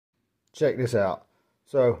check this out.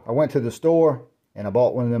 So I went to the store and I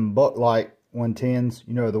bought one of them Buck-Like 110s.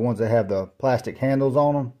 You know, the ones that have the plastic handles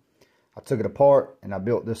on them. I took it apart and I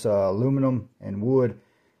built this aluminum and wood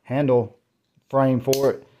handle frame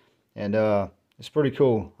for it. And it's pretty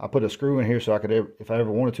cool. I put a screw in here so I could, if I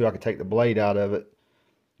ever wanted to, I could take the blade out of it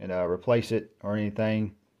and replace it or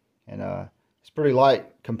anything. And it's pretty light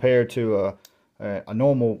compared to a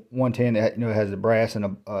normal 110 that, you know, has the brass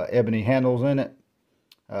and ebony handles in it.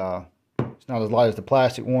 It's not as light as the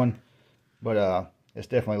plastic one, but it's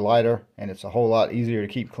definitely lighter, and it's a whole lot easier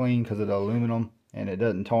to keep clean because of the aluminum, and it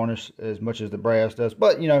doesn't tarnish as much as the brass does.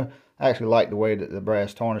 But, you know, I actually like the way that the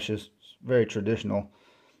brass tarnishes. It's very traditional,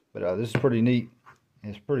 but this is pretty neat.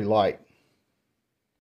 It's pretty light.